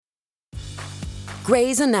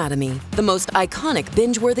Grey's Anatomy, the most iconic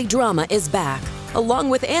binge-worthy drama, is back,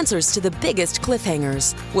 along with answers to the biggest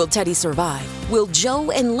cliffhangers. Will Teddy survive? Will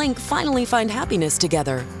Joe and Link finally find happiness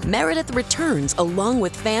together? Meredith returns along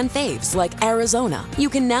with fan faves like Arizona. You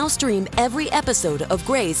can now stream every episode of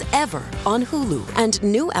Grey's ever on Hulu, and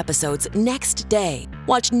new episodes next day.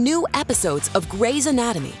 Watch new episodes of Grey's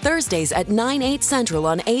Anatomy Thursdays at 9/8 Central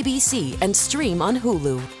on ABC and stream on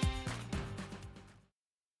Hulu.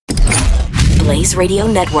 Blaze Radio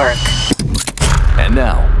Network. And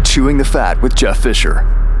now, Chewing the Fat with Jeff Fisher.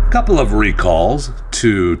 Couple of recalls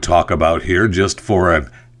to talk about here, just for an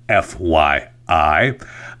FYI.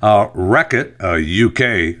 Reckitt, a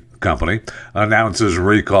UK company, announces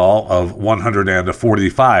recall of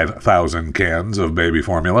 145,000 cans of baby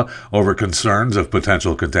formula over concerns of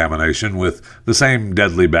potential contamination with the same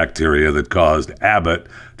deadly bacteria that caused Abbott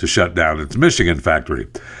to shut down its Michigan factory.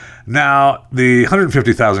 Now, the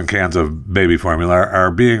 150,000 cans of baby formula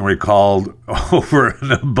are being recalled over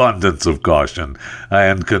an abundance of caution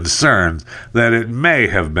and concerns that it may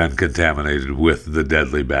have been contaminated with the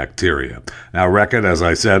deadly bacteria. Now, Reckitt, as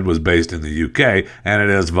I said, was based in the UK, and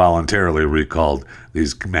it has voluntarily recalled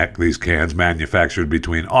these cans manufactured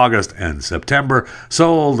between August and September,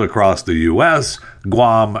 sold across the US,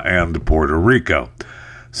 Guam, and Puerto Rico.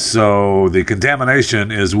 So the contamination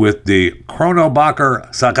is with the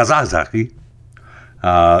Chronobacher sakazaki.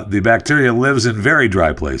 The bacteria lives in very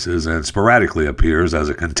dry places and sporadically appears as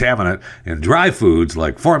a contaminant in dry foods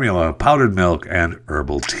like formula, powdered milk, and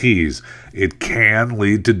herbal teas. It can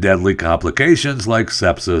lead to deadly complications like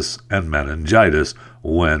sepsis and meningitis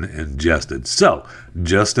when ingested. So,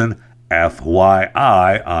 just an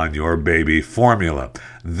FYI on your baby formula.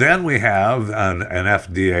 Then we have an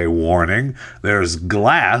FDA warning. There's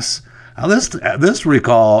glass. Now this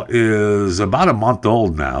recall is about a month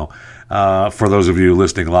old now. For those of you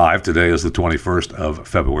listening live, today is the 21st of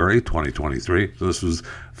February, 2023.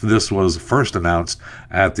 This was first announced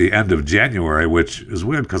at the end of January, which is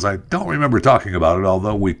weird because I don't remember talking about it,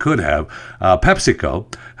 although we could have. PepsiCo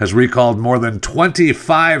has recalled more than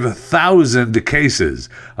 25,000 cases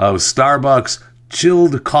of Starbucks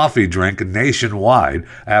chilled coffee drink nationwide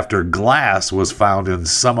after glass was found in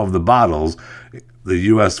some of the bottles, the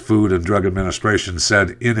U.S. Food and Drug Administration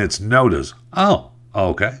said in its notice. Oh.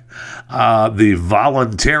 Okay. The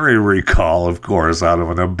voluntary recall, of course, out of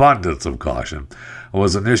an abundance of caution,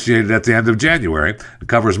 was initiated at the end of January. It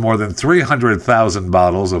covers more than 300,000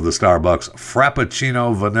 bottles of the Starbucks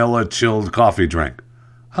Frappuccino Vanilla Chilled Coffee Drink.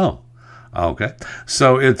 Oh, okay.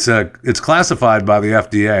 So it's classified by the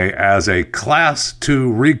FDA as a Class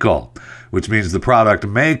 2 recall, which means the product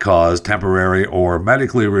may cause temporary or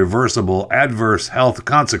medically reversible adverse health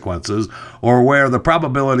consequences, or where the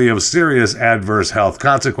probability of serious adverse health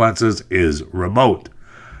consequences is remote.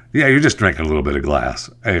 Yeah, you're just drinking a little bit of glass,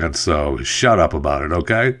 and so shut up about it,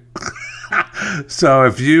 okay? So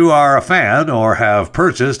if you are a fan or have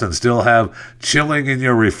purchased and still have chilling in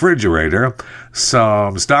your refrigerator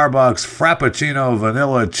some Starbucks Frappuccino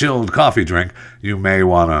Vanilla Chilled Coffee Drink, you may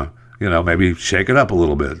want to maybe shake it up a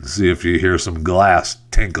little bit and see if you hear some glass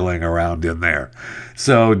tinkling around in there.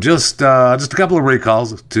 So just a couple of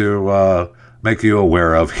recalls to make you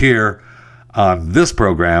aware of here on this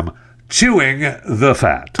program, Chewing the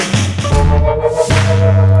Fat.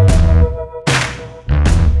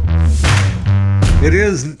 It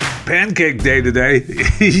is Pancake Day today.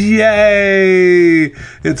 Yay!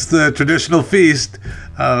 It's the traditional feast.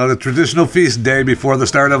 The traditional feast day before the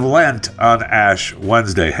start of Lent on Ash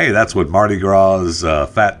Wednesday. Hey, that's what Mardi Gras is,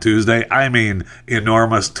 Fat Tuesday. I mean,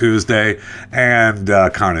 Enormous Tuesday. And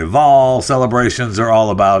Carnival celebrations are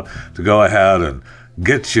all about, to go ahead and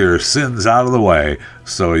get your sins out of the way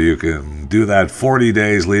so you can do that 40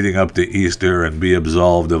 days leading up to Easter and be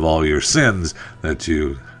absolved of all your sins that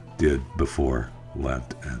you did before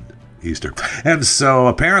Lent and Easter. And so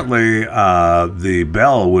apparently the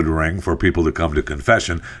bell would ring for people to come to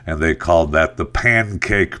confession, and they called that the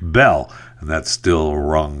pancake bell, and that's still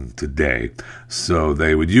rung today. So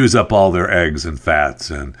they would use up all their eggs and fats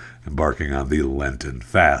and embarking on the Lenten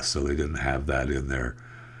fast, so they didn't have that in there.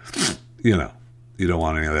 You don't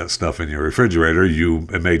want any of that stuff in your refrigerator.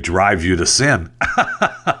 It may drive you to sin.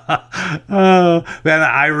 Then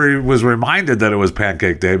I was reminded that it was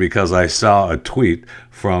Pancake Day because I saw a tweet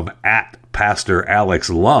from @Pastor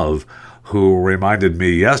Alex Love, who reminded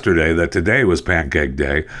me yesterday that today was Pancake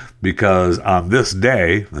Day because on this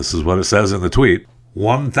day, this is what it says in the tweet,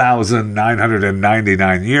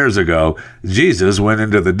 1,999 years ago, Jesus went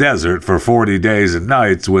into the desert for 40 days and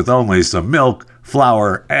nights with only some milk,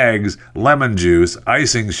 flour, eggs, lemon juice,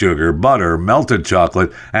 icing sugar, butter, melted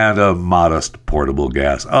chocolate, and a modest portable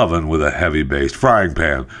gas oven with a heavy-based frying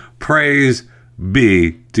pan. Praise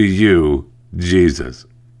be to you, Jesus.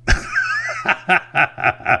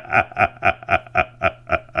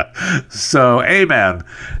 So, amen,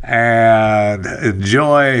 and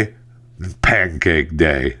enjoy Pancake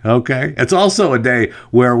Day, okay? It's also a day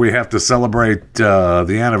where we have to celebrate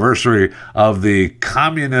the anniversary of the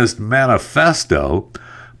Communist Manifesto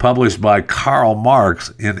published by Karl Marx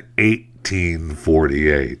in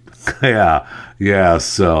 1848. Yeah,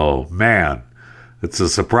 so, man, it's a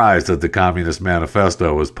surprise that the Communist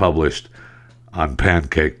Manifesto was published on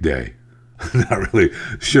Pancake Day. Not really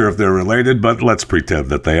sure if they're related, but let's pretend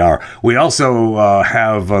that they are. We also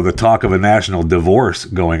have the talk of a national divorce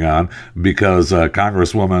going on because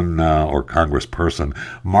Congresswoman or Congressperson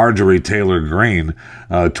Marjorie Taylor Greene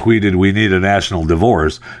tweeted, "We need a national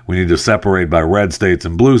divorce. We need to separate by red states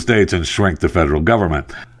and blue states and shrink the federal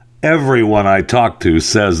government." Everyone I talk to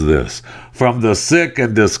says this. From the sick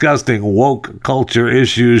and disgusting woke culture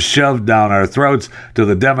issues shoved down our throats to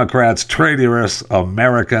the Democrats' traitorous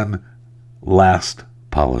American last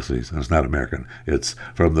policies. It's not American. It's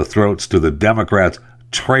from the throats to the Democrats'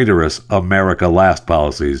 traitorous America last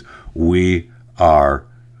policies. We are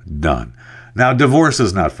done. Now, divorce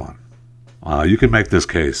is not fun. You can make this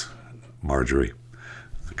case, Marjorie,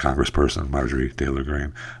 Congressperson Marjorie Taylor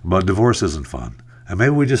Greene, but divorce isn't fun. And maybe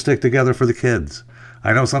we just stick together for the kids.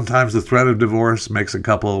 I know sometimes the threat of divorce makes a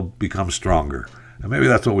couple become stronger. And maybe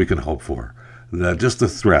that's what we can hope for, that just the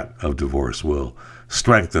threat of divorce will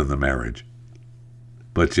strengthen the marriage.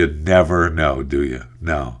 But you never know, do you?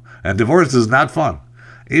 No. And divorce is not fun.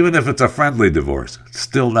 Even if it's a friendly divorce, it's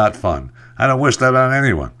still not fun. I don't wish that on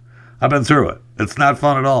anyone. I've been through it. It's not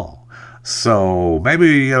fun at all. So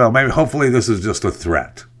maybe hopefully this is just a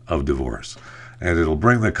threat of divorce, and it'll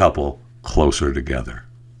bring the couple closer together.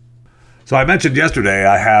 So I mentioned yesterday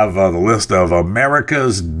I have the list of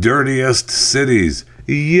America's dirtiest cities.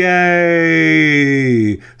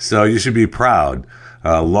 Yay! So you should be proud.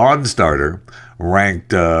 Lawn Starter ranked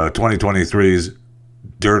 2023's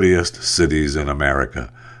dirtiest cities in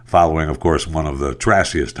America, following, of course, one of the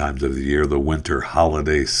trashiest times of the year, the winter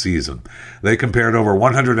holiday season. They compared over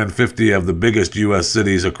 150 of the biggest U.S.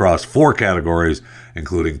 cities across 4 categories,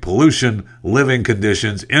 including pollution, living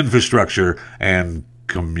conditions, infrastructure, and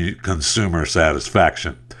consumer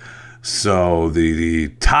satisfaction. So the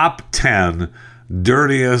top 10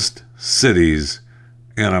 dirtiest cities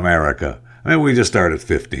in America. Maybe we just start at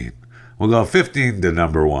 15. We'll go 15 to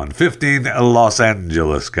number 1. 15, Los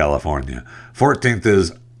Angeles, California. 14th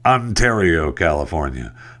is Ontario,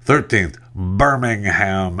 California. 13th,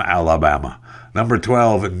 Birmingham, Alabama. Number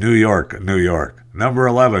 12, New York, New York. Number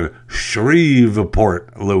 11,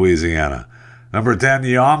 Shreveport, Louisiana. Number 10,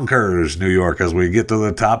 Yonkers, New York, as we get to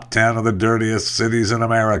the top 10 of the dirtiest cities in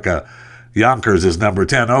America. Yonkers is number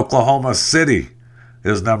 10. Oklahoma City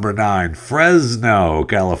is number 9. Fresno,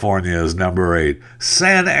 California is number 8.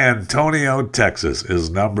 San Antonio, Texas is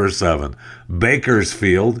number 7.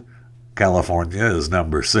 Bakersfield, California is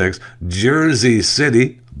number 6. Jersey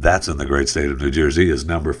City, that's in the great state of New Jersey, is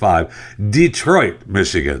number 5. Detroit,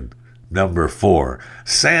 Michigan, number 4.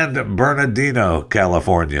 San Bernardino,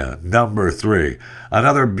 California, number 3.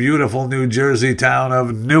 Another beautiful New Jersey town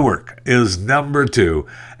of Newark is number 2.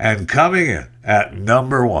 And coming in at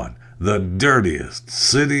number 1, the dirtiest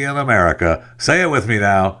city in America, say it with me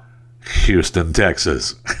now, Houston,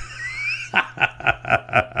 Texas.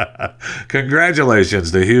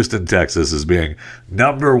 Congratulations to Houston, Texas, as being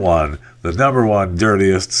number 1, the number 1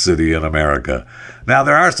 dirtiest city in America. Now,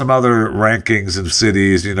 there are some other rankings of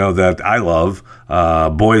cities, that I love.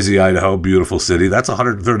 Boise, Idaho, beautiful city. That's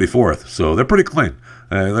 134th, so they're pretty clean.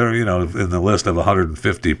 They're, in the list of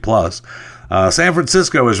 150 plus. San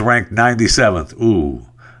Francisco is ranked 97th. Ooh,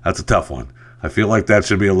 that's a tough one. I feel like that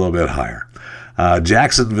should be a little bit higher.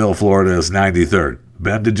 Jacksonville, Florida is 93rd.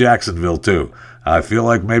 Been to Jacksonville, too. I feel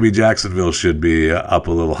like maybe Jacksonville should be up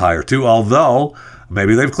a little higher, too, although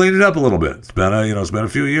maybe they've cleaned it up a little bit. It's been a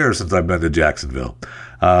few years since I've been to Jacksonville.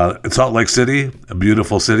 Salt Lake City, a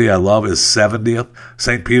beautiful city I love, is 70th.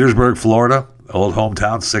 St. Petersburg, Florida, old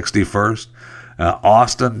hometown, 61st.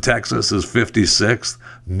 Austin, Texas is 56th.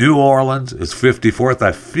 New Orleans is 54th.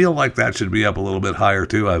 I feel like that should be up a little bit higher,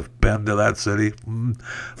 too. I've been to that city.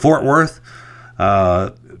 Fort Worth,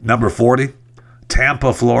 number 40.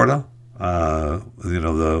 Tampa, Florida,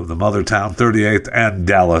 the mother town, 38th. And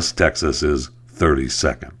Dallas, Texas is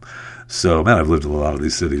 32nd. So, man, I've lived in a lot of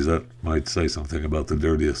these cities. That might say something about the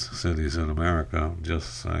dirtiest cities in America. I'm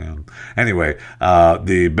just saying. Anyway,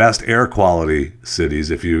 the best air quality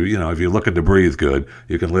cities, if you're looking to breathe good,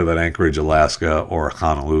 you can live in Anchorage, Alaska, or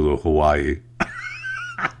Honolulu, Hawaii.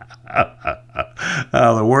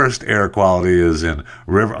 The worst air quality is the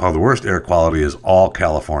worst air quality is all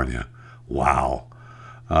California. Wow.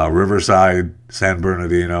 Riverside, San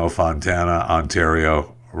Bernardino, Fontana,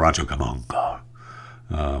 Ontario, Rancho Cucamonga.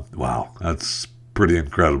 Wow, that's pretty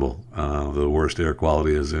incredible. The worst air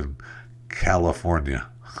quality is in California.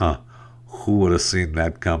 Who would have seen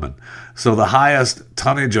that coming? So the highest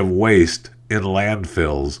tonnage of waste in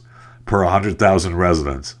landfills per 100,000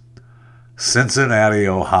 residents. Cincinnati,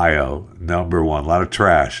 Ohio, number one. A lot of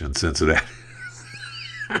trash in Cincinnati.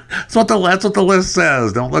 That's what the list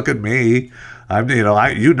says. Don't look at me.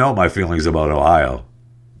 You know my feelings about Ohio.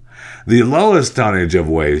 The lowest tonnage of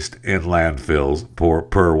waste in landfills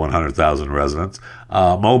per 100,000 residents.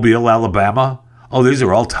 Mobile, Alabama. Oh, these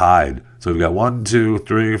are all tied. So we've got 1, 2,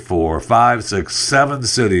 3, 4, 5, 6, 7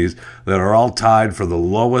 cities that are all tied for the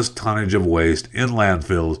lowest tonnage of waste in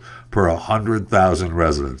landfills per 100,000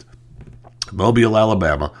 residents. Mobile,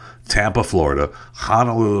 Alabama, Tampa, Florida,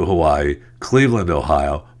 Honolulu, Hawaii, Cleveland,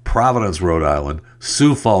 Ohio, Providence, Rhode Island,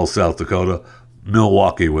 Sioux Falls, South Dakota,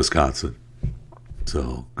 Milwaukee, Wisconsin.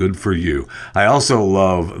 So good for you. I also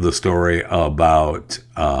love the story about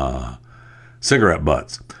cigarette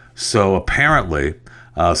butts. So apparently,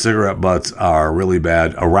 cigarette butts are really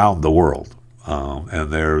bad around the world,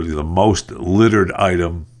 and they're the most littered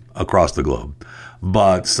item across the globe.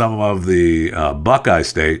 But some of the Buckeye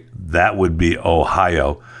State, that would be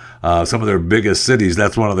Ohio, some of their biggest cities,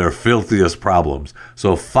 that's one of their filthiest problems.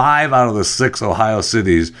 So 5 out of the 6 Ohio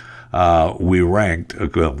cities we ranked,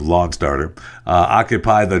 lawn starter,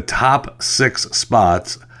 occupy the top 6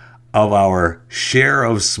 spots of our share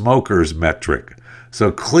of smokers metric. So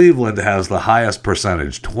Cleveland has the highest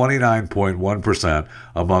percentage, 29.1%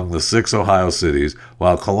 among the 6 Ohio cities,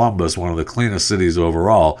 while Columbus, one of the cleanest cities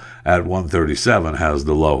overall, at 137, has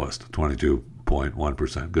the lowest,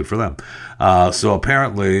 22.1%. Good for them. So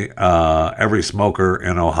apparently every smoker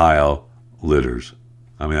in Ohio litters.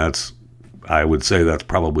 I mean, I would say that's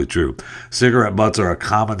probably true. Cigarette butts are a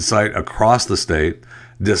common sight across the state,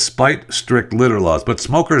 despite strict litter laws. But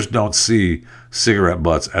smokers don't see cigarette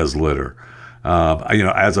butts as litter.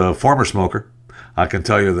 As a former smoker, I can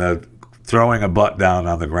tell you that throwing a butt down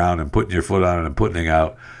on the ground and putting your foot on it and putting it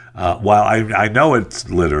out, while I know it's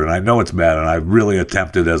litter and I know it's bad, and I really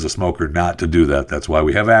attempted as a smoker not to do that. That's why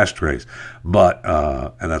we have ashtrays, and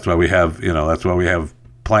that's why we have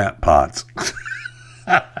plant pots.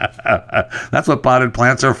 That's what potted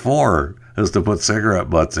plants are for, is to put cigarette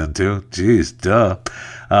butts into. Jeez, duh.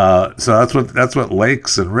 So that's what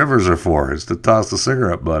lakes and rivers are for, is to toss the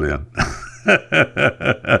cigarette butt in.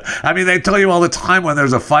 I mean, they tell you all the time when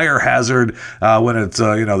there's a fire hazard, when it's,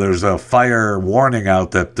 there's a fire warning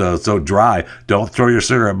out that so dry, don't throw your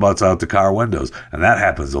cigarette butts out the car windows. And that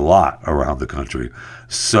happens a lot around the country.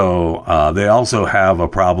 So they also have a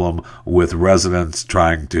problem with residents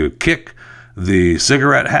trying to kick the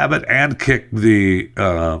cigarette habit and kick the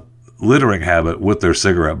littering habit with their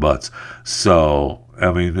cigarette butts. So,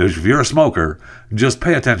 I mean, if you're a smoker, just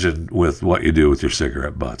pay attention with what you do with your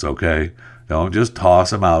cigarette butts, okay? Don't just toss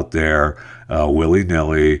them out there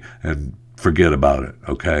willy-nilly and forget about it,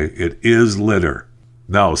 okay? It is litter.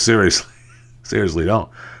 No, seriously. Seriously,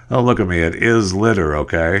 don't look at me. It is litter,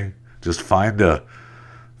 okay? Just find a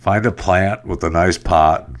plant with a nice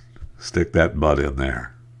pot and stick that butt in there.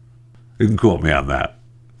 You can quote me on that.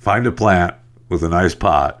 Find a plant with a nice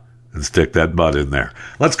pot and stick that butt in there.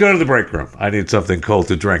 Let's go to the break room. I need something cold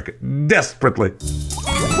to drink desperately.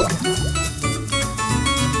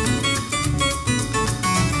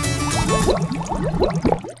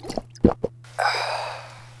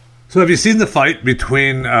 So have you seen the fight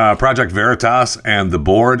between Project Veritas and the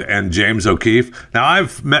board and James O'Keefe? Now,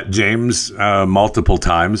 I've met James multiple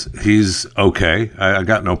times. He's okay. I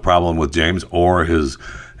got no problem with James or his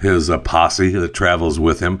posse that travels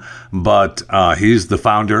with him. But he's the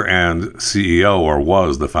founder and CEO, or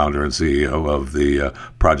was the founder and CEO of the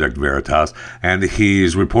Project Veritas. And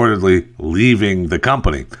he's reportedly leaving the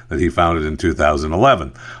company that he founded in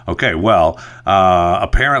 2011. Okay, well,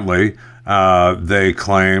 apparently they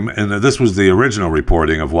claim, and this was the original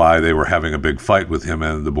reporting of why they were having a big fight with him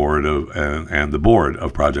and the board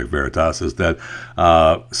of Project Veritas, is that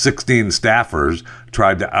 16 staffers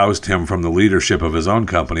tried to oust him from the leadership of his own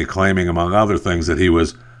company, claiming, among other things, that he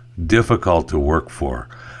was difficult to work for,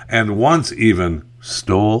 and once even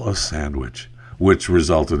stole a sandwich. which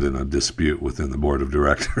resulted in a dispute within the board of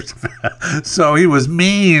directors. So he was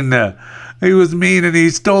mean. He was mean, and he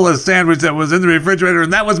stole a sandwich that was in the refrigerator,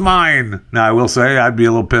 and that was mine. Now, I will say I'd be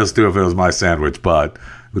a little pissed, too, if it was my sandwich, but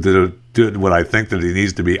would I think that he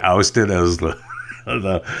needs to be ousted as the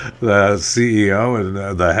CEO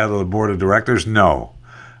and the head of the board of directors? No.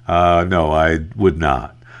 No, I would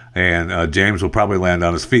not. And James will probably land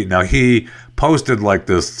on his feet. Now, he posted like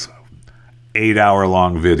this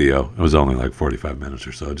 8-hour-long video. It was only like 45 minutes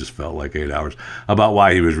or so. It just felt like 8 hours about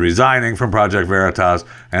why he was resigning from Project Veritas.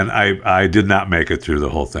 And I did not make it through the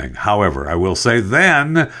whole thing. However, I will say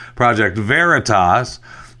then Project Veritas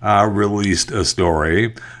released a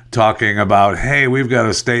story talking about, hey, we've got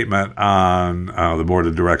a statement on the board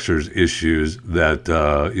of directors issues that,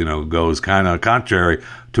 goes kind of contrary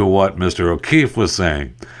to what Mr. O'Keefe was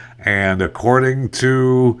saying. And according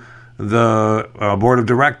to the board of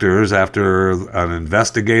directors, after an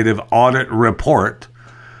investigative audit report,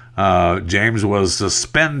 James was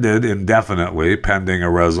suspended indefinitely pending a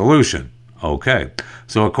resolution. Okay,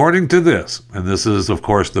 so according to this, and this is, of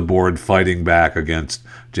course, the board fighting back against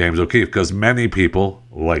James O'Keefe, because many people,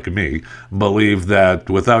 like me, believe that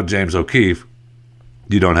without James O'Keefe,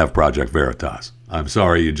 you don't have Project Veritas. I'm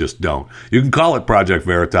sorry, you just don't. You can call it Project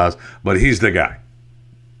Veritas, but he's the guy.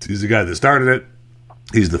 He's the guy that started it.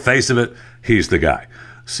 He's the face of it. He's the guy.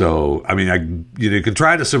 So, I mean, you can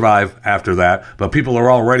try to survive after that, but people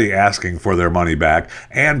are already asking for their money back,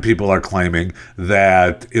 and people are claiming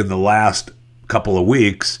that in the last couple of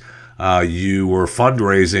weeks, you were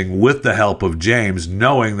fundraising with the help of James,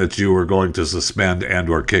 knowing that you were going to suspend and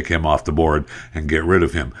or kick him off the board and get rid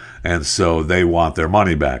of him. And so they want their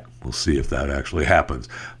money back. We'll see if that actually happens.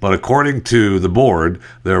 But according to the board,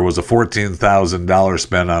 there was a $14,000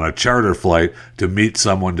 spent on a charter flight to meet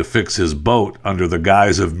someone to fix his boat under the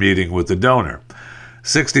guise of meeting with the donor.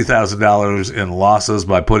 $60,000 in losses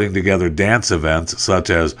by putting together dance events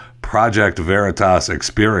such as Project Veritas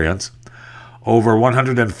Experience. Over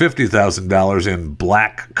 $150,000 in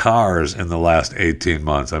black cars in the last 18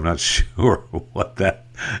 months. I'm not sure what that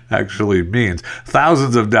actually means.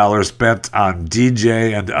 Thousands of dollars spent on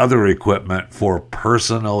DJ and other equipment for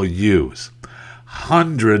personal use.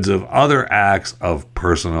 Hundreds of other acts of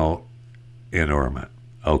personal inurement.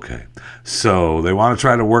 Okay, so they want to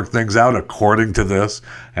try to work things out according to this,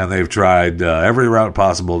 and they've tried every route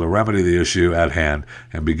possible to remedy the issue at hand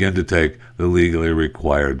and begin to take the legally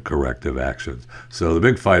required corrective actions. So the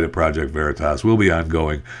big fight at Project Veritas will be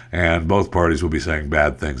ongoing, and both parties will be saying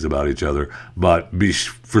bad things about each other, but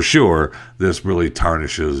for sure, this really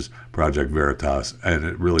tarnishes Project Veritas, and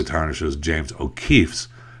it really tarnishes James O'Keefe's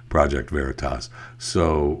Project Veritas.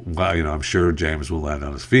 So, I'm sure James will land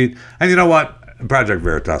on his feet, and you know what? Project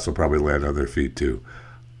Veritas will probably land on their feet too.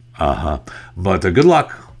 But good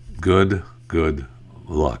luck. Good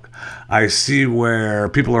luck. I see where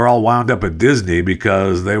people are all wound up at Disney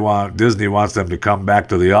because Disney wants them to come back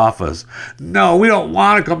to the office. No, we don't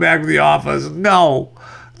want to come back to the office. No.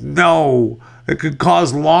 It could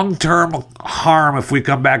cause long-term harm if we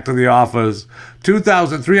come back to the office.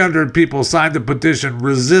 2,300 people signed a petition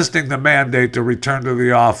resisting the mandate to return to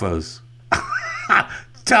the office.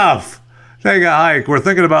 Tough. Take a hike. We're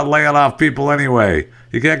thinking about laying off people anyway.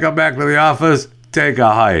 You can't come back to the office? Take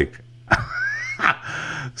a hike.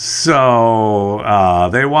 So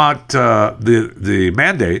they want the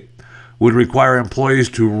mandate would require employees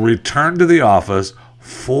to return to the office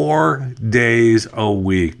 4 days a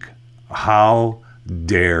week. How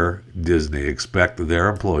dare Disney expect their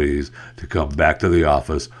employees to come back to the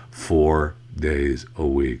office 4 days a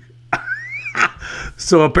week?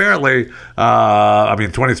 So apparently,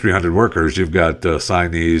 2,300 workers. You've got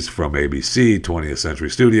signees from ABC, 20th Century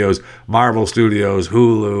Studios, Marvel Studios,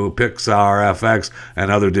 Hulu, Pixar, FX, and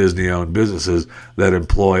other Disney-owned businesses that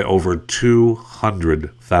employ over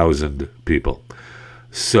 200,000 people.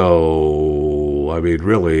 So,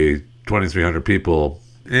 really, 2,300 people,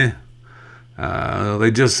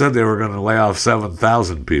 they just said they were going to lay off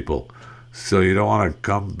 7,000 people. So you don't want to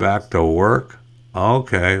come back to work?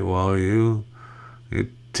 Okay, well, you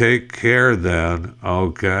take care then,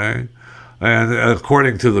 okay? And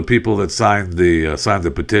according to the people that signed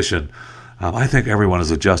the petition, I think everyone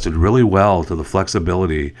has adjusted really well to the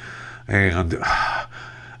flexibility. And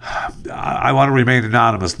I want to remain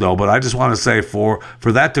anonymous, though, but I just want to say for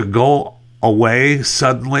that to go away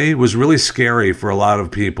suddenly was really scary for a lot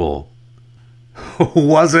of people.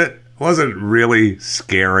 Was it? Was it really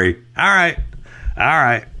scary? All right.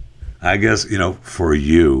 I guess, for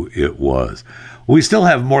you, it was. We still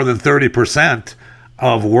have more than 30%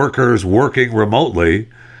 of workers working remotely.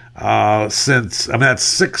 that's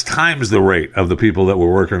 6 times the rate of the people that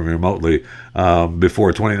were working remotely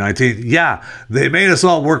before 2019. Yeah, they made us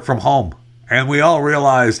all work from home. And we all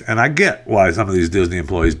realized, and I get why some of these Disney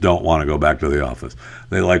employees don't want to go back to the office.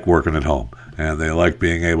 They like working at home, and they like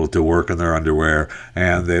being able to work in their underwear,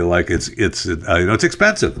 and they like it's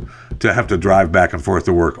expensive to have to drive back and forth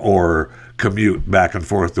to work or commute back and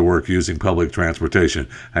forth to work using public transportation,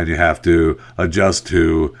 and you have to adjust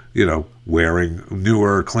to wearing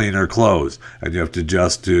newer, cleaner clothes, and you have to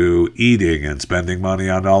adjust to eating and spending money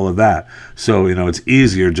on all of that. So it's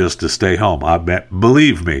easier just to stay home.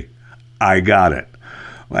 Believe me, I got it.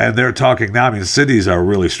 And they're talking now, cities are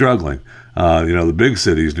really struggling. The big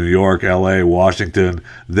cities, New York, LA, Washington,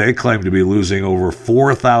 they claim to be losing over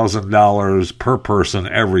 $4,000 per person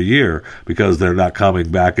every year because they're not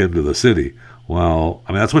coming back into the city. Well,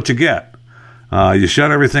 that's what you get. You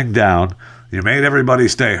shut everything down, you made everybody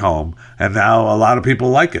stay home, and now a lot of people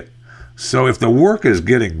like it. So if the work is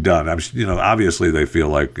getting done, obviously they feel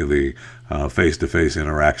like the face-to-face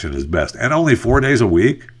interaction is best. And only 4 days a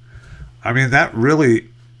week? That really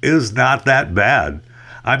is not that bad.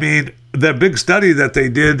 The big study that they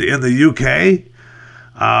did in the UK,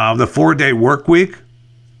 the 4-day work week,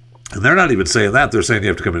 and they're not even saying that. They're saying you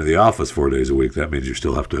have to come into the office 4 days a week. That means we're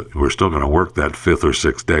still going to work that 5th or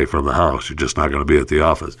 6th day from the house. You're just not going to be at the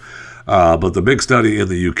office. But the big study in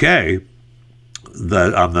the UK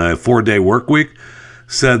that on the 4-day work week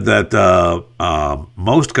said that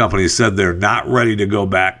most companies said they're not ready to go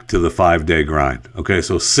back to the 5-day grind. Okay,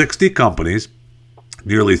 so 60 companies,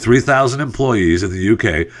 nearly 3,000 employees in the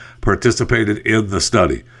UK participated in the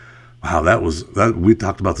study. Wow, we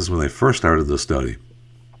talked about this when they first started the study.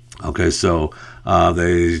 Okay, so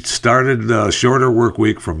they started the shorter work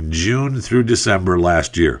week from June through December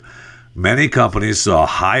last year. Many companies saw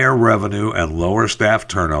higher revenue and lower staff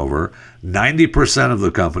turnover. 90% of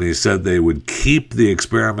the companies said they would keep the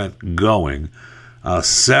experiment going.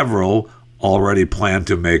 Several already plan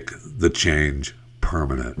to make the change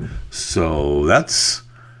permanent. So that's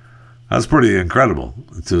pretty incredible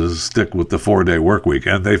to stick with the 4-day work week.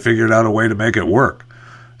 And they figured out a way to make it work.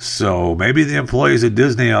 So maybe the employees at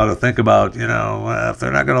Disney ought to think about, if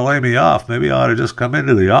they're not going to lay me off, maybe I ought to just come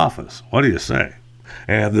into the office. What do you say?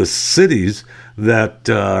 And the cities that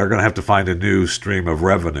are going to have to find a new stream of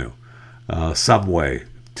revenue, some way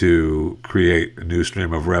to create a new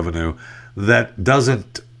stream of revenue that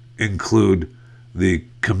doesn't include the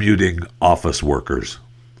commuting office workers.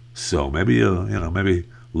 So maybe, maybe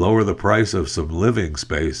lower the price of some living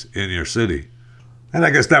space in your city. And I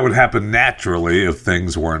guess that would happen naturally if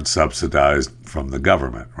things weren't subsidized from the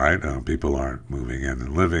government, right? People aren't moving in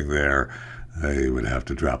and living there. They would have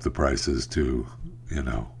to drop the prices to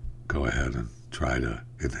go ahead and try to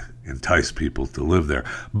entice people to live there.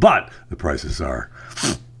 But the prices are,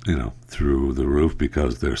 through the roof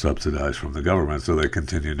because they're subsidized from the government, so they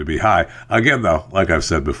continue to be high. Again, though, like I've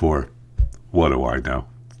said before, what do I know?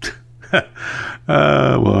 What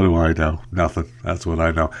do I know? Nothing. That's what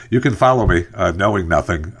I know. You can follow me, knowing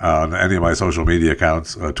nothing, on any of my social media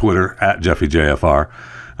accounts, Twitter, @JeffyJFR.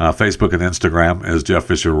 Facebook and Instagram is Jeff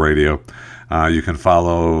Fisher Radio. You can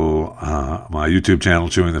follow my YouTube channel,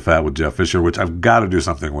 Chewing the Fat with Jeff Fisher, which I've got to do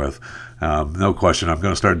something with. No question, I'm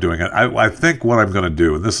going to start doing it. I think what I'm going to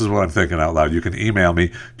do, and this is what I'm thinking out loud, you can email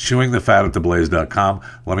me, chewingthefat@theblaze.com.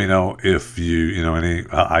 Let me know if any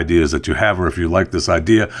ideas that you have or if you like this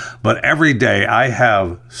idea. But every day I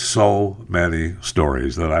have so many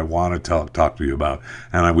stories that I want to talk to you about,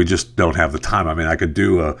 and we just don't have the time. I could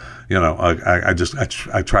do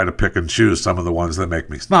I try to pick and choose some of the ones that make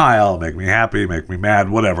me smile, make me happy, make me mad,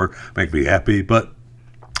 whatever, make me happy, but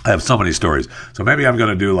I have so many stories. So maybe I'm going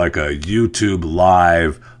to do like a YouTube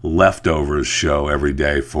live leftovers show every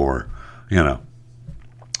day for, 10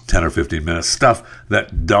 or 15 minutes. Stuff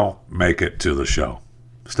that don't make it to the show.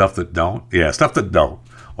 Stuff that don't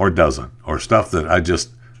or doesn't, or stuff that I just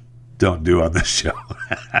don't do on this show.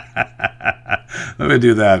 Let me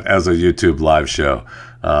do that as a YouTube live show.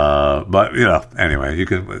 But anyway, you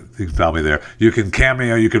can follow me there. You can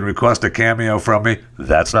cameo. You can request a cameo from me.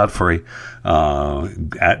 That's not free.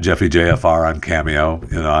 At JeffyJFR on Cameo.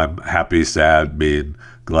 I'm happy, sad, mean,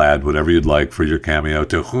 glad, whatever you'd like for your cameo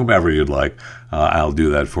to whomever you'd like. I'll do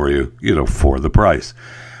that for you. For the price.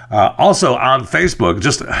 Also on Facebook,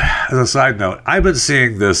 just as a side note, I've been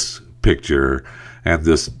seeing this picture and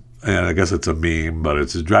I guess it's a meme, but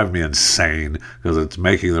it's driving me insane because it's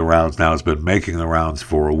making the rounds now. It's been making the rounds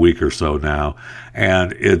for a week or so now.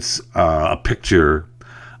 And it's a picture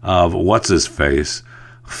of what's-his-face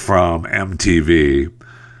from MTV,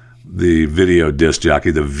 the video disc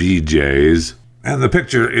jockey, the VJs. And the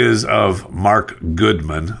picture is of Mark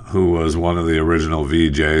Goodman, who was one of the original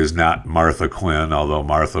VJs, not Martha Quinn, although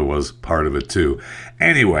Martha was part of it too.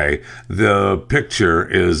 Anyway, the picture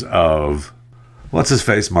is of, what's his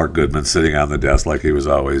face? Mark Goodman sitting on the desk like he was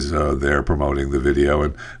always there promoting the video.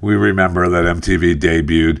 And we remember that MTV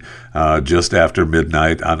debuted just after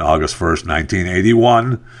midnight on August 1st,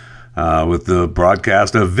 1981. With the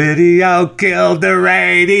broadcast of "Video Killed the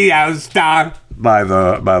Radio Star" by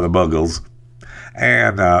the Buggles.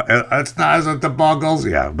 And it's not, isn't the Buggles?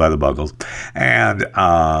 Yeah, by the Buggles. And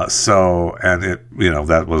that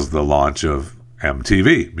was the launch of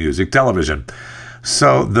MTV, music television.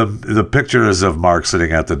 So the picture is of Mark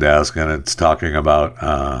sitting at the desk, and it's talking about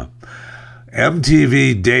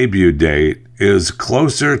MTV debut date is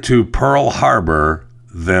closer to Pearl Harbor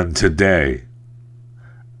than today.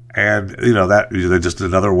 And, that just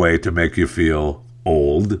another way to make you feel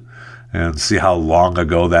old and see how long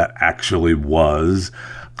ago that actually was.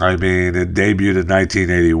 I mean, it debuted in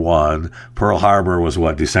 1981. Pearl Harbor was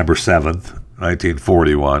December 7th,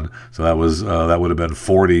 1941. So that was that would have been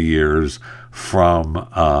 40 years from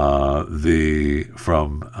the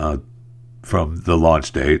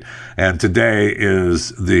launch date. And today is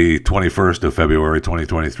the 21st of February,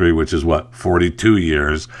 2023, which is 42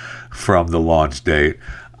 years from the launch date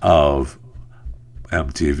of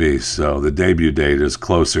MTV. So the debut date is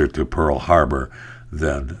closer to Pearl Harbor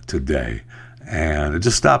than today. And it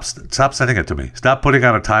just stop sending it to me. Stop putting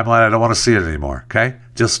on a timeline. I don't want to see it anymore. Okay?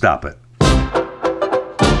 Just stop it.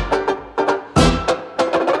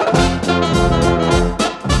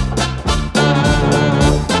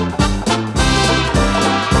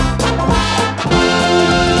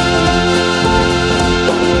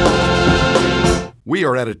 We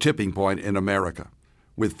are at a tipping point in America.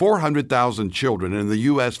 With 400,000 children in the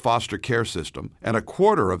U.S. foster care system and a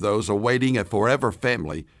quarter of those awaiting a forever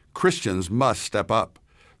family, Christians must step up.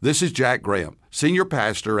 This is Jack Graham, Senior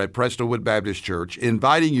Pastor at Prestonwood Baptist Church,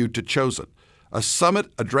 inviting you to Chosen, a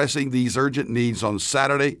summit addressing these urgent needs on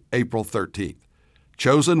Saturday, April 13th.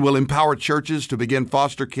 Chosen will empower churches to begin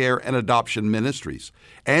foster care and adoption ministries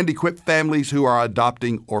and equip families who are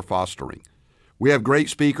adopting or fostering. We have great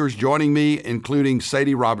speakers joining me, including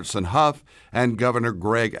Sadie Robertson Huff and Governor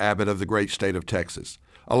Greg Abbott of the great state of Texas,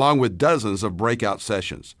 along with dozens of breakout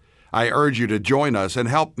sessions. I urge you to join us and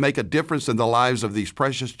help make a difference in the lives of these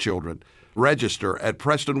precious children. Register at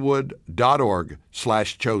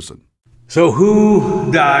prestonwood.org/chosen. So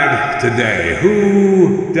who died today?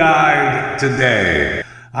 Who died today?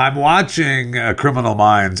 I'm watching Criminal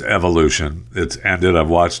Minds Evolution. It's ended. I've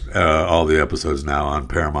watched all the episodes now on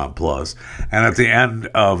Paramount Plus. And at the end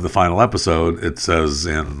of the final episode, it says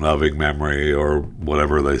in loving memory or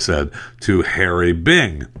whatever they said to Harry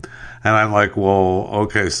Bing. And I'm like, well,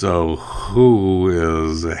 okay, so who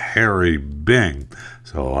is Harry Bing?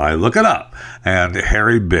 So I look it up. And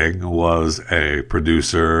Harry Bing was a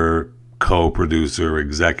producer, co-producer,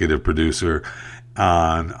 executive producer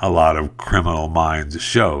on a lot of Criminal Minds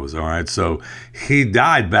shows. All right. So he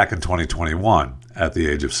died back in 2021 at the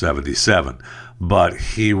age of 77, but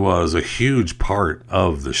he was a huge part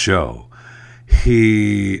of the show.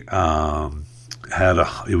 He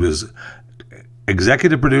was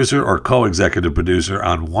executive producer or co-executive producer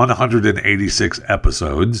on 186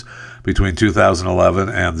 episodes between 2011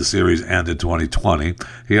 and the series ended 2020.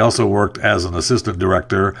 He also worked as an assistant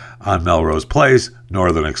director on Melrose Place,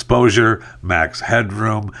 Northern Exposure, Max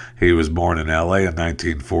Headroom. He was born in LA in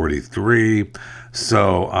 1943.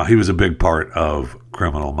 So he was a big part of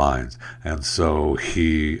Criminal Minds. And so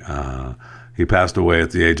he passed away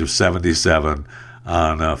at the age of 77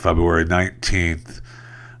 on February 19th.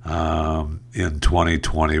 In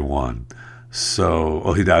 2021.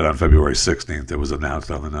 So, he died on February 16th. It was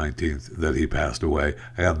announced on the 19th that he passed away,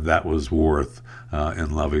 and that was worth in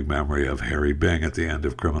loving memory of Harry Bing at the end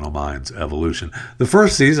of Criminal Minds Evolution. The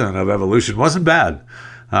first season of Evolution wasn't bad.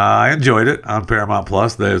 I enjoyed it on Paramount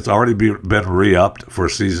Plus. It's already been re-upped for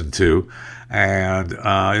season 2, and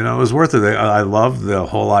it was worth it. I love the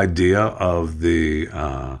whole idea of the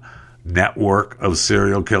network of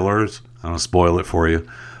serial killers. I don't spoil it for you.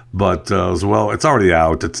 But as well, it's already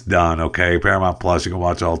out. It's done. Okay, Paramount Plus. You can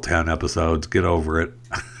watch all 10 episodes. Get over it.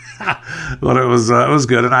 But it was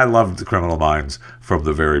good, and I loved Criminal Minds from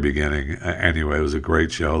the very beginning. Anyway, it was a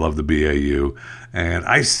great show. I love the BAU, and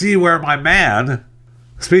I see where my man.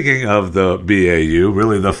 Speaking of the BAU,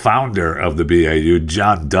 really the founder of the BAU,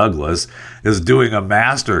 John Douglas, is doing a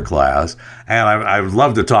master class, and I would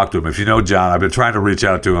love to talk to him. If you know John, I've been trying to reach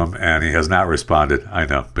out to him, and he has not responded. I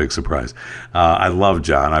know, big surprise. I love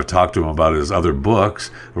John. I've talked to him about his other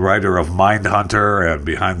books, writer of Mindhunter and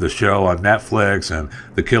Behind the Show on Netflix, and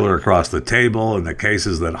The Killer Across the Table, and The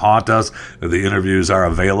Cases That Haunt Us. The interviews are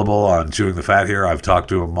available on Chewing the Fat here. I've talked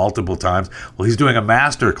to him multiple times. Well, he's doing a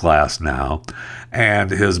master class now, and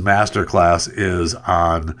his master class is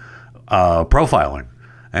on profiling.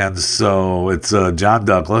 And so it's John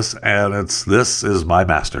Douglas, and this is my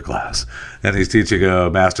masterclass, and he's teaching a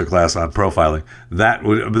masterclass on profiling. That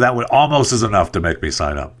would almost is enough to make me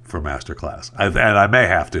sign up for masterclass, and I may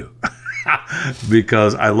have to,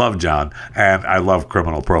 because I love John and I love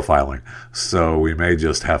criminal profiling. So we may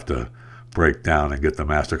just have to break down and get the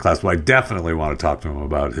masterclass. But I definitely want to talk to him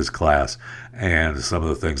about his class and some of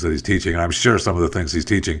the things that he's teaching. And I'm sure some of the things he's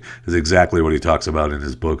teaching is exactly what he talks about in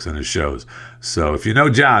his books and his shows. So if you know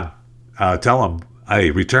John, tell him,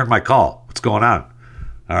 hey, return my call. What's going on?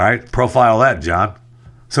 All right, profile that, John.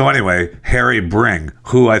 So anyway, Harry Bring,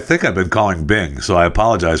 who I think I've been calling Bing, so I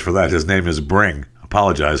apologize for that. His name is Bring.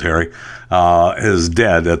 Apologize, Harry. Is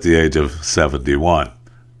dead at the age of 71.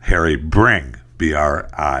 Harry Bring,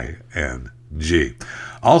 B-R-I-N-G.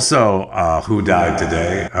 Also, who died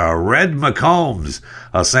today? Red McCombs,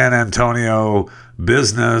 a San Antonio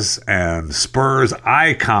business and Spurs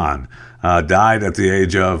icon, died at the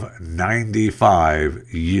age of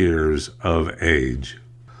 95 years of age.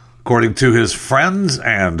 According to his friends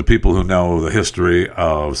and people who know the history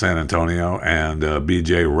of San Antonio and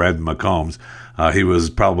B.J. Red McCombs, he was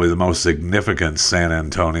probably the most significant San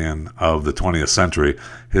Antonian of the 20th century.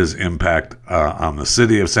 His impact on the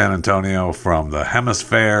city of San Antonio, from the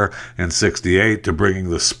Hemisphere in '68 to bringing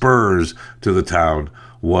the Spurs to the town,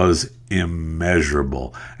 was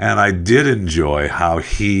immeasurable. And I did enjoy how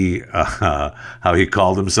he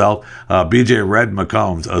called himself B.J. Red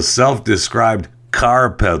McCombs, a self-described car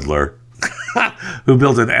peddler who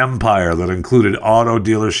built an empire that included auto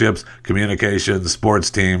dealerships, communications, sports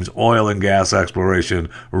teams, oil and gas exploration,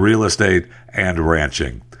 real estate, and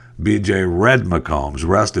ranching. B.J. Red McCombs,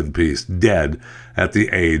 rest in peace, dead at the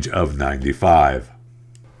age of 95.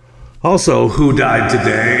 Also, who died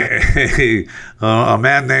today? A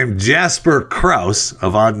man named Jasper Krause,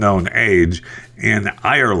 of unknown age, in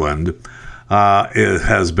Ireland,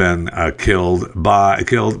 has been killed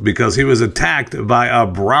because he was attacked by a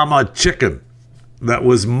Brahma chicken that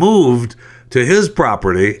was moved to his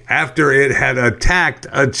property after it had attacked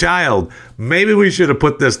a child. Maybe we should have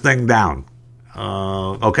put this thing down.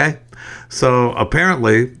 Okay? So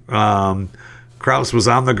apparently, Krause was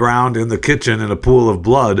on the ground in the kitchen in a pool of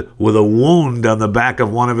blood with a wound on the back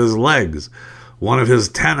of one of his legs. One of his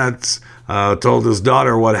tenants told his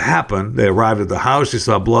daughter what happened. They arrived at the house. She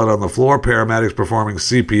saw blood on the floor, paramedics performing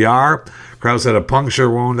CPR. Krause had a puncture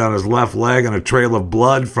wound on his left leg and a trail of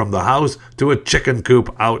blood from the house to a chicken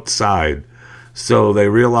coop outside. So they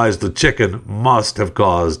realized the chicken must have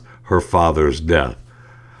caused her father's death.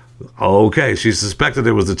 Okay, she suspected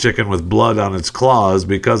it was the chicken with blood on its claws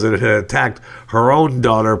because it had attacked her own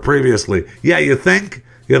daughter previously. Yeah, you think?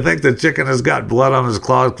 You think the chicken has got blood on his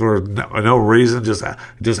claws for no reason, just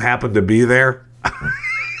happened to be there?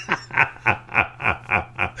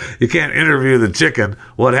 You can't interview the chicken.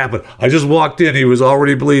 What happened? I just walked in. He was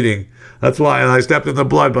already bleeding. That's why I stepped in the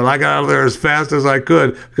blood, but I got out of there as fast as I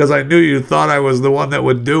could because I knew you thought I was the one that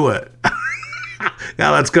would do it.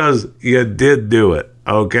 Yeah, that's because you did do it.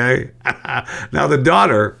 Okay? Now, the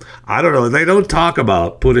daughter, I don't know, they don't talk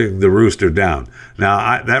about putting the rooster down.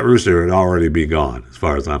 Now, that rooster would already be gone, as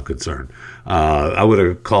far as I'm concerned. I would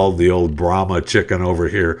have called the old Brahma chicken over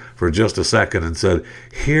here for just a second and said,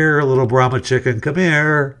 "Here, little Brahma chicken, come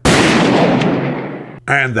here."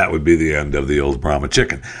 And that would be the end of the old Brahma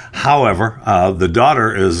chicken. However, the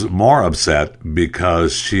daughter is more upset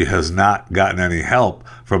because she has not gotten any help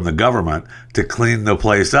from the government to clean the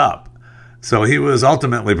place up. So he was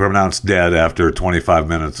ultimately pronounced dead after 25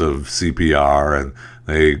 minutes of CPR, and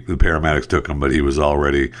the paramedics took him, but he was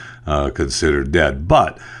already considered dead.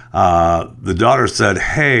 But the daughter said,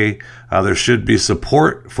 hey, there should be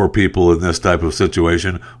support for people in this type of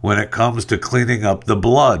situation when it comes to cleaning up the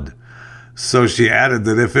blood. So she added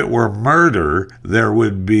that if it were murder, there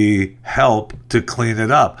would be help to clean it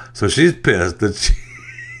up. So she's pissed that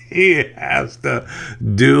she has to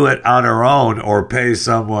do it on her own or pay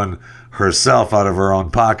someone herself out of her own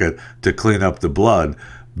pocket to clean up the blood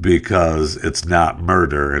because it's not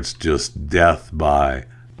murder. It's just death by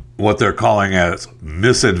what they're calling as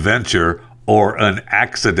misadventure or an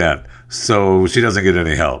accident. So she doesn't get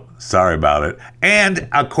any help. Sorry about it. And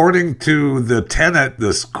according to the tenant,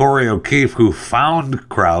 this Corey O'Keefe, who found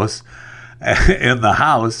Krause in the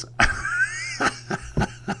house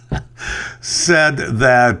said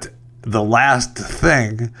that the last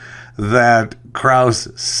thing that Krause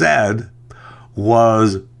said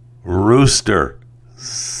was rooster.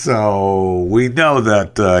 So we know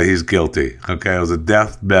that he's guilty. Okay, it was a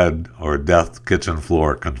deathbed or death kitchen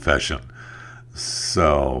floor confession.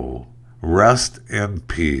 So rest in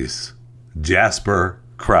peace, Jasper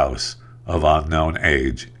Krause of unknown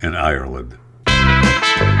age in Ireland.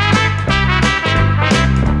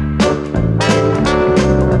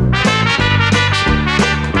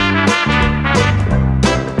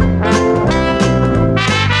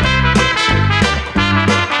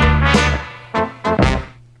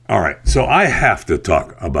 So I have to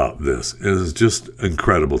talk about this. It is just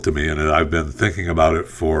incredible to me, and I've been thinking about it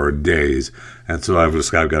for days, and so I've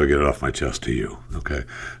got to get it off my chest to you, okay?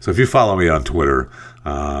 So if you follow me on Twitter,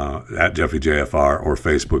 at JeffyJFR, or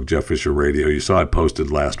Facebook, Jeff Fisher Radio, you saw I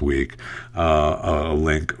posted last week a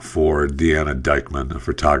link for Deanna Dykeman, a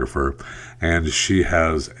photographer, and she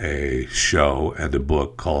has a show and a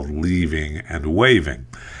book called Leaving and Waving.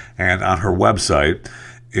 And on her website,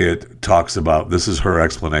 it talks about, this is her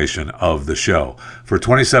explanation of the show. For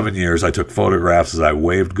 27 years, I took photographs as I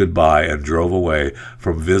waved goodbye and drove away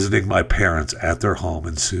from visiting my parents at their home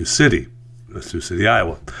in Sioux City,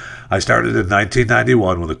 Iowa. I started in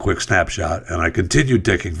 1991 with a quick snapshot, and I continued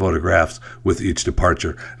taking photographs with each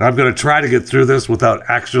departure. And I'm going to try to get through this without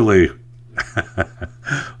actually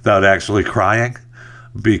crying,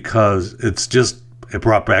 because it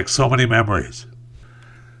brought back so many memories.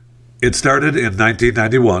 It started in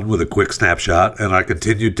 1991 with a quick snapshot, and I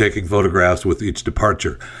continued taking photographs with each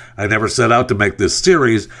departure. I never set out to make this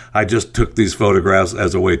series. I just took these photographs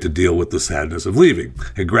as a way to deal with the sadness of leaving.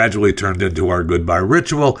 It gradually turned into our goodbye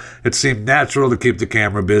ritual. It seemed natural to keep the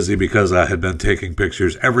camera busy because I had been taking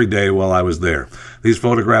pictures every day while I was there. These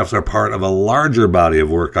photographs are part of a larger body of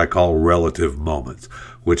work I call Relative Moments,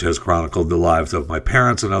 which has chronicled the lives of my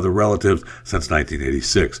parents and other relatives since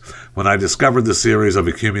 1986. When I discovered the series of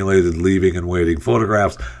accumulated leaving and waiting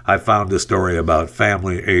photographs, I found a story about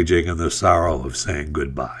family, aging, and the sorrow of saying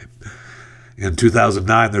goodbye. In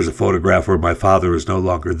 2009, there's a photograph where my father is no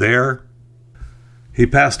longer there. He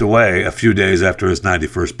passed away a few days after his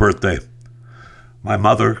 91st birthday. My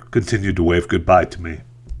mother continued to wave goodbye to me.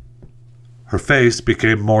 Her face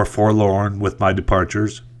became more forlorn with my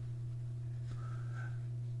departures.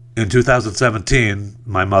 In 2017,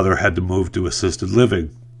 my mother had to move to assisted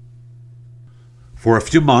living. For a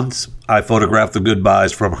few months, I photographed the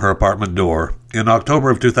goodbyes from her apartment door. In October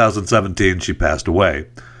of 2017, she passed away.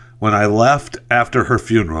 When I left after her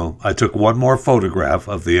funeral, I took one more photograph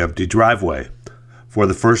of the empty driveway. For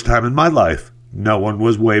the first time in my life, no one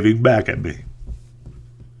was waving back at me.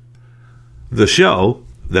 The show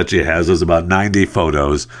that she has is about 90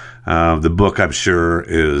 photos. The book, I'm sure,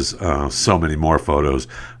 is so many more photos.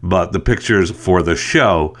 But the pictures for the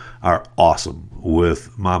show are awesome,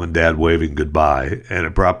 with Mom and Dad waving goodbye. And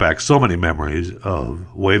it brought back so many memories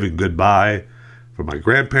of waving goodbye from my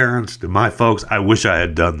grandparents to my folks. I wish I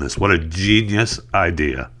had done this. What a genius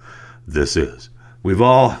idea this is. We've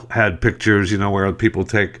all had pictures, where people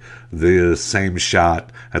take the same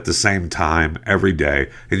shot at the same time every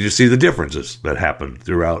day, and you see the differences that happen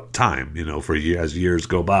throughout time, as years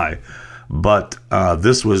go by. But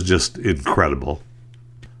this was just incredible.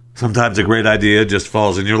 Sometimes a great idea just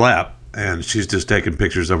falls in your lap, and she's just taking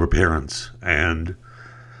pictures of her parents. And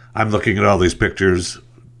I'm looking at all these pictures,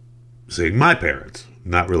 seeing my parents,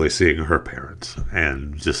 not really seeing her parents,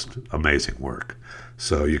 and just amazing work.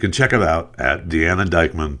 So you can check it out at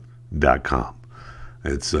DeannaDykeman.com.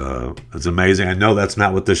 It's amazing. I know that's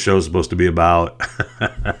not what this show is supposed to be about,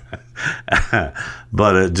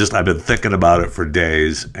 but I've been thinking about it for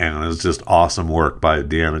days, and it's just awesome work by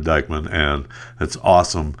Deanna Dykeman, and it's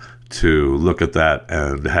awesome to look at that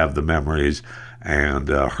and have the memories, and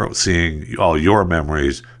seeing all your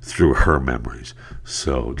memories through her memories.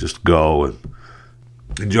 So just go and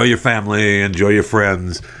enjoy your family, enjoy your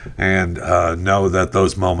friends, and know that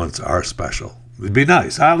those moments are special. It'd be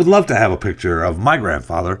nice. I would love to have a picture of my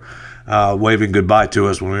grandfather waving goodbye to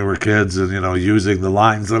us when we were kids, and using the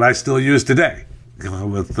lines that I still use today.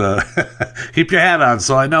 With keep your hat on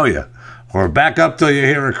so I know you, or back up till you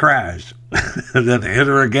hear a crash, and then hit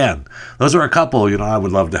her again. Those are a couple. I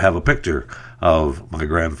would love to have a picture of my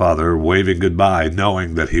grandfather waving goodbye,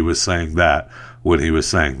 knowing that he was saying that when he was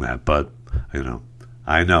saying that. But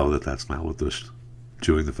I know that that's not what this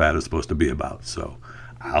Chewing the Fat is supposed to be about. So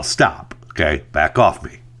I'll stop. Okay, back off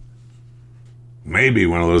me. Maybe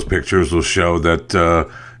one of those pictures will show that,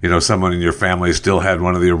 someone in your family still had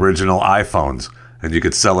one of the original iPhones, and you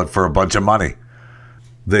could sell it for a bunch of money.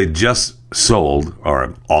 they just sold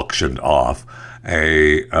or auctioned off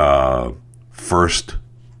a first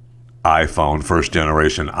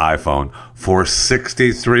generation iPhone for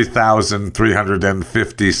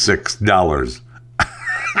 $63,356.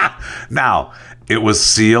 Now, it was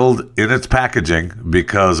sealed in its packaging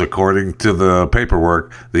because, according to the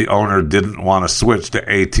paperwork, the owner didn't want to switch to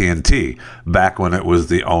AT&T back when it was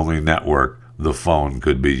the only network the phone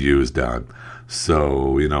could be used on.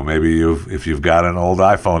 So, maybe if you've got an old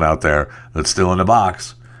iPhone out there that's still in the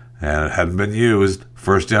box and it hadn't been used,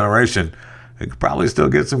 first generation, you could probably still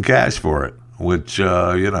get some cash for it, which,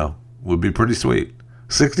 would be pretty sweet.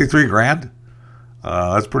 $63,000?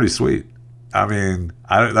 That's pretty sweet. I mean,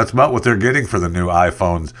 that's about what they're getting for the new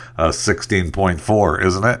iPhone's 16.4,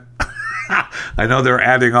 isn't it? I know they're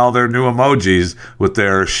adding all their new emojis with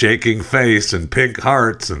their shaking face and pink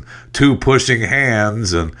hearts and two pushing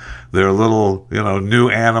hands and their little, new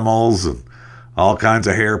animals and all kinds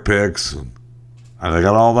of hair pics. And they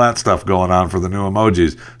got all that stuff going on for the new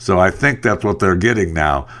emojis. So I think that's what they're getting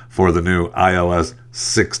now for the new iOS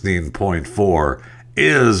 16.4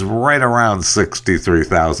 is right around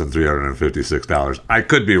 $63,356. I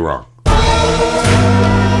could be wrong.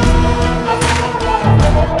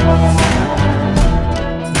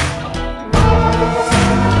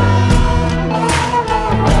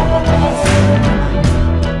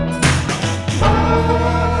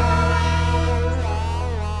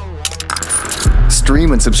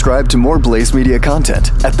 Stream and subscribe to more Blaze Media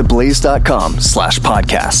content at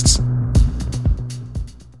theblaze.com/podcasts.